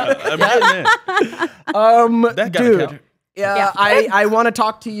 That's Yeah, I'm getting in. That gotta Dude. count. Yeah, I want to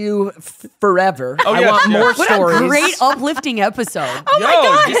talk to you forever. Oh, I yes, want yes. more What stories. a great uplifting episode. Oh my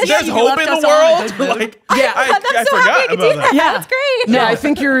God. There's You hope left in us the on a world. good mood. Like, Yeah. I I'm so happy forgot I could do about that. that. Yeah. That's great. Yeah, I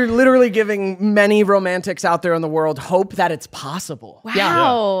think you're literally giving many romantics out there in the world hope that it's possible.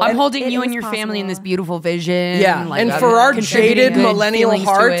 Wow. I'm holding It you and is your family in this possible. beautiful vision. Yeah, like, and I'm for our contributing jaded good millennial feelings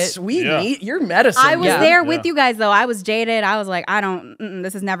to hearts, it. we Yeah. need your medicine. I was Yeah. there Yeah. with you guys though. I was jaded. I was like,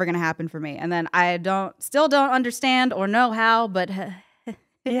 this is never gonna happen for me. And then I still don't understand or know how, but it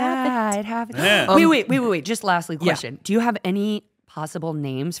happened. It happened. Yeah. Wait. Just lastly, question. Do you have any possible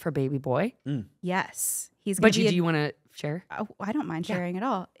names for baby boy? Yes, he's gonna But be. do you want to share? Oh, I don't mind sharing at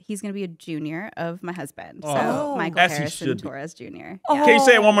all. He's going to be a junior of my husband. Oh. So Michael As he Harrison should be. Torres Jr. Can you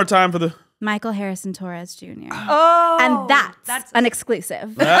say it one more time for the? Michael Harrison Torres Jr. Oh, And that's an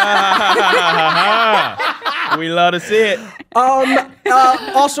exclusive. We love to see it.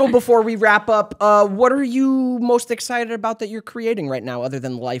 Also, before we wrap up, what are you most excited about that you're creating right now, other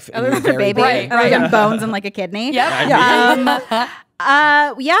than life? in Other your than the very baby, body? other than bones and like a kidney. Yep.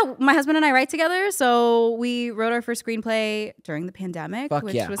 Yeah, my husband and I write together. So we wrote our first screenplay during the pandemic, Fuck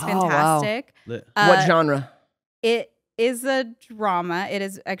which yeah. was Oh, wow. fantastic. Lit. What genre? It is a drama. It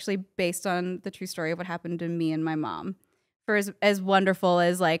is actually based on the true story of what happened to me and my mom. For as wonderful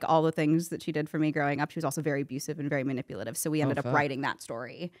as like all the things that she did for me growing up, she was also very abusive and very manipulative. So we ended up writing that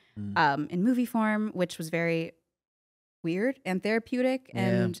story in movie form, which was very weird and therapeutic.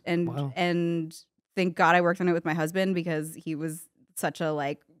 And thank God I worked on it with my husband because he was such a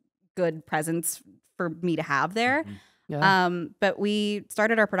like good presence for me to have there. Yeah. But we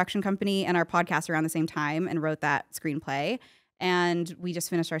started our production company and our podcast around the same time and wrote that screenplay. And we just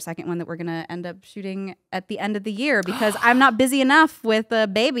finished our second one that we're going to end up shooting at the end of the year because I'm not busy enough with a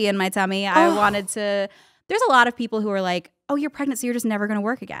baby in my tummy. I wanted to there's a lot of people who are like, oh, you're pregnant, so you're just never going to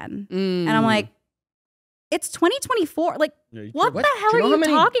work again. And I'm like, it's 2024. Like, what the hell are you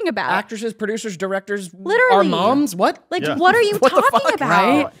talking about? Actresses, producers, directors, literally, our moms. What? Like, what are you talking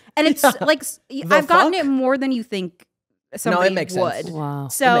about? Right? And it's like, I've gotten it more than you think somebody it makes would. sense. Wow.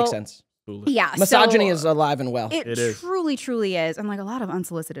 So it makes sense. Yeah, misogyny is alive and well. It truly is, and like a lot of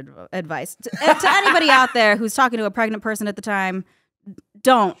unsolicited advice to anybody out there who's talking to a pregnant person at the time.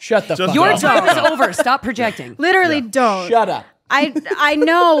 Don't shut the fuck up. Your job is over. Stop projecting. Literally, don't shut up. I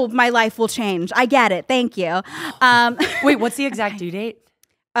know my life will change. I get it. Thank you. Wait, what's the exact due date?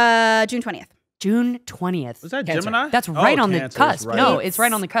 June 20th. June 20th. Was that Cancer. Gemini? That's right on the Cancer is cusp. right. No, it's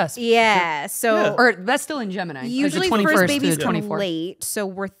right on the cusp. Yeah. So Or that's still in Gemini. usually like the 21st first babies to come 24th. late, so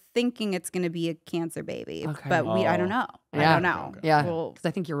we're thinking it's going to be a Cancer baby. Okay. But I don't know. Yeah. I don't know. Yeah, Well, because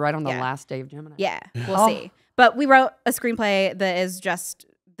I think you're right on the last day of Gemini. yeah, we'll see. But we wrote a screenplay that is just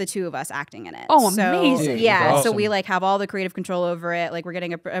the two of us acting in it. Oh, So, amazing. yeah, Awesome. so we like have all the creative control over it. Like we're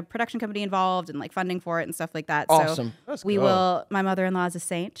getting a production company involved and like funding for it and stuff like that. Awesome. So we will. My mother-in-law is a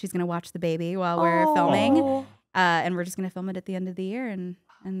saint. She's gonna watch the baby while we're filming, and we're just gonna film it at the end of the year and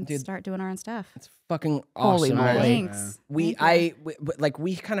start doing our own stuff. It's fucking Holy awesome. moly. Thanks. We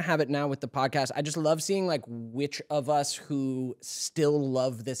kind of have it now with the podcast. I just love seeing like which of us who still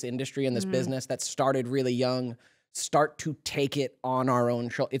love this industry and this business that started really young start to take it on our own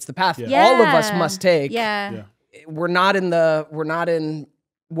shoulder. It's the path all of us must take. Yeah. We're not in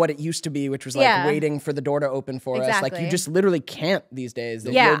what it used to be, which was like waiting for the door to open for us. Like Exactly. you just literally can't these days.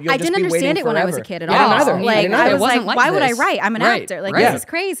 Yeah, You'll I just didn't be waiting understand it when I was a forever. kid at I all. didn't either. Like I didn't I either. was It wasn't like, like why would I this. write? I'm an Right, actor. Like right. this is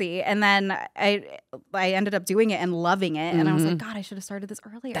crazy. And then I ended up doing it and loving it. And I was like, God, I should have started this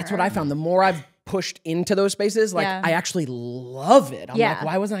earlier. That's what I found. The more I've pushed into those spaces, like Yeah. I actually love it. I'm Yeah. like,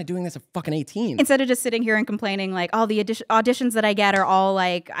 why wasn't I doing this at fucking 18? Instead of just sitting here and complaining, like all the auditions that I get are all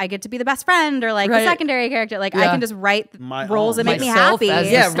like I get to be the best friend or like Right. the secondary character. Like I Yeah. can just write My roles own. that make me Myself happy. as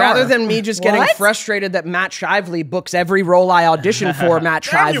the Yeah, star. rather than me just getting What? frustrated that Matt Shively books every role I audition for, Matt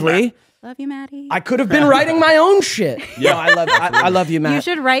Damn you, Shively. Love you, Maddie. I could have been writing my own shit. Yeah, I love you, Matt. You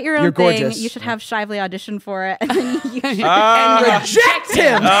should write your own You're thing. gorgeous. You should have Shively audition for it, and then you should. And reject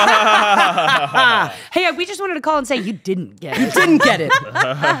him. Hey, we just wanted to call and say you didn't get You it. didn't get it.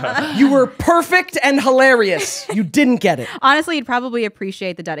 You were perfect and hilarious. You didn't get it. Honestly, you'd probably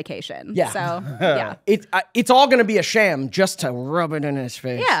appreciate the dedication. Yeah. So yeah, It's all going to be a sham just to rub it in his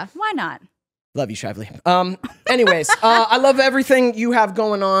face. yeah. Why not? Love you, Shively. Anyways, I love everything you have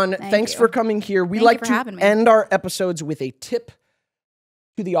going on. Thanks you. for coming here. We Thank you like for to having me. end our episodes with a tip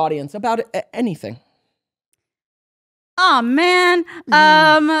to the audience about anything. Oh man,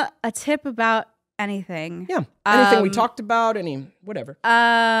 a tip about anything. Yeah. Anything we Um, talked about, whatever.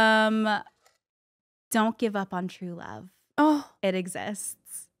 Don't give up on true love. Oh, it exists.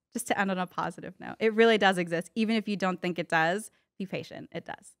 Just to end on a positive note, it really does exist. Even if you don't think it does, be patient. It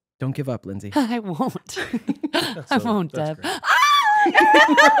does. Don't give up, Lindsay. I won't. I won't, that's Deb.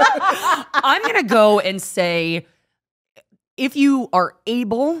 I'm gonna go and say, if you are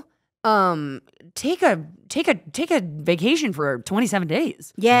able, take a vacation for 27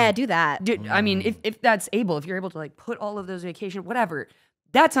 days. Yeah, do that. Dude, I mean, if that's able, if you're able to like put all of those vacation, whatever,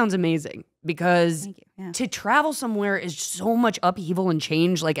 that sounds amazing because Thank you. Yeah. to travel somewhere is so much upheaval and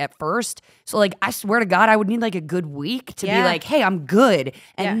change like at first. So like I swear to God, I would need like a good week to be Yeah. like, hey, I'm good.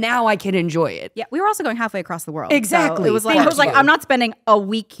 And Yeah. now I can enjoy it. Yeah, we were also going halfway across the world. so Exactly. it was like Thank I was like, you. I'm not spending a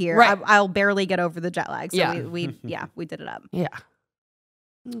week here. Right. I'll barely get over the jet lag. So Yeah. we did it up. Yeah.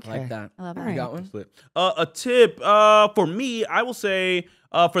 I like that. I love You that. got one? A tip for me, I will say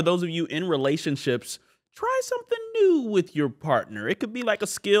for those of you in relationships, try something new with your partner. It could be like a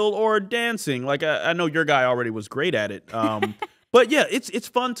skill or dancing. Like I know your guy already was great at it. But yeah, it's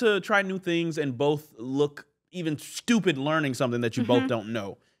fun to try new things and both look even stupid learning something that you both don't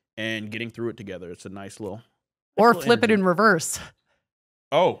know and getting through it together. It's a nice little. Or flip it in reverse.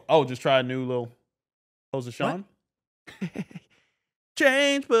 Oh, just try a new little position.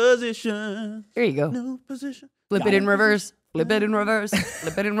 Change position. There you go. New position. Flip it in reverse. Flip it in reverse.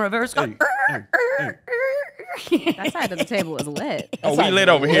 Flip it in reverse. Hey, hey, hey. That side of the table is lit. Oh, we lit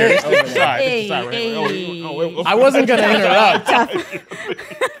over here. It's this side. Hey, It's this side right here. Oh, I wasn't going to interrupt.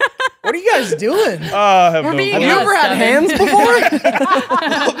 What are you guys doing? have no being Have clue. you ever had hands before?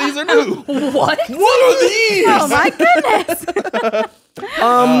 Oh, these are new. What? What are these? Oh my goodness.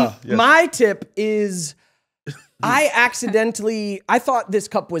 Yes. My tip is I thought this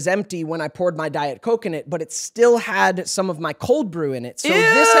cup was empty when I poured my Diet Coke in it, but it still had some of my cold brew in it. So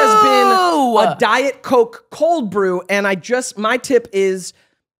this has been a Diet Coke cold brew, and my tip is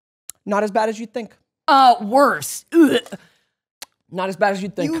not as bad as you'd think. Worse. Ugh. Not as bad as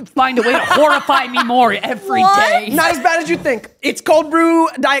you'd think. You find a way to horrify me more every day. Not as bad as you think. It's cold brew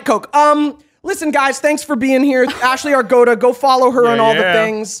Diet Coke. Listen, guys, thanks for being here. Ashley Argota, go follow her on all the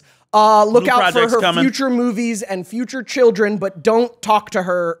things. Look New out for her coming. future movies and future children, but don't talk to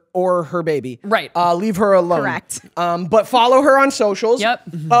her or her baby. Right. Leave her alone. Correct. But follow her on socials.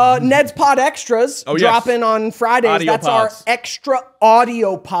 Yep. Ned's Pod Extras dropping on Fridays. Audio That's pods. our extra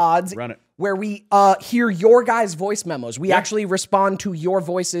audio pods. Run it. Where we hear your guys' voice memos. We actually respond to your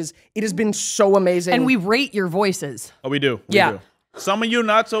voices. It has been so amazing. And we rate your voices. Oh, we do. We Yeah. do. Some of you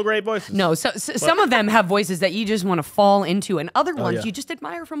not so great voices. No, so some of them have voices that you just want to fall into, and other ones you just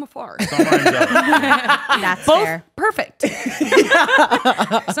admire from afar. That's Both fair. perfect.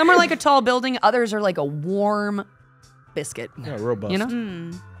 Some are like a tall building, others are like a warm biscuit. Yeah, robust. You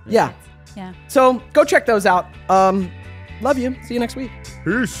know? Yeah. Yeah. So go check those out. Love you. See you next week.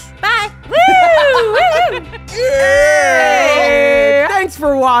 Peace. Bye. Woo! Hey! Thanks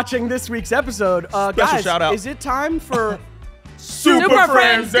for watching this week's episode. Guys, shout out. is it time for Super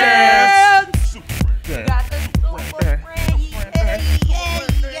Friends Dance.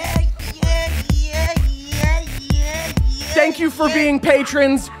 Thank you for being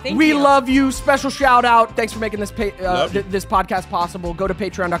patrons. We love you. Special shout out. Thanks for making this this podcast possible. Go to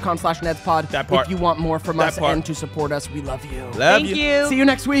patreon.com/nedspod That part. if you want more from us part. and to support us. We love you. Love Thank you. you. See you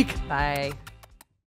next week. Bye.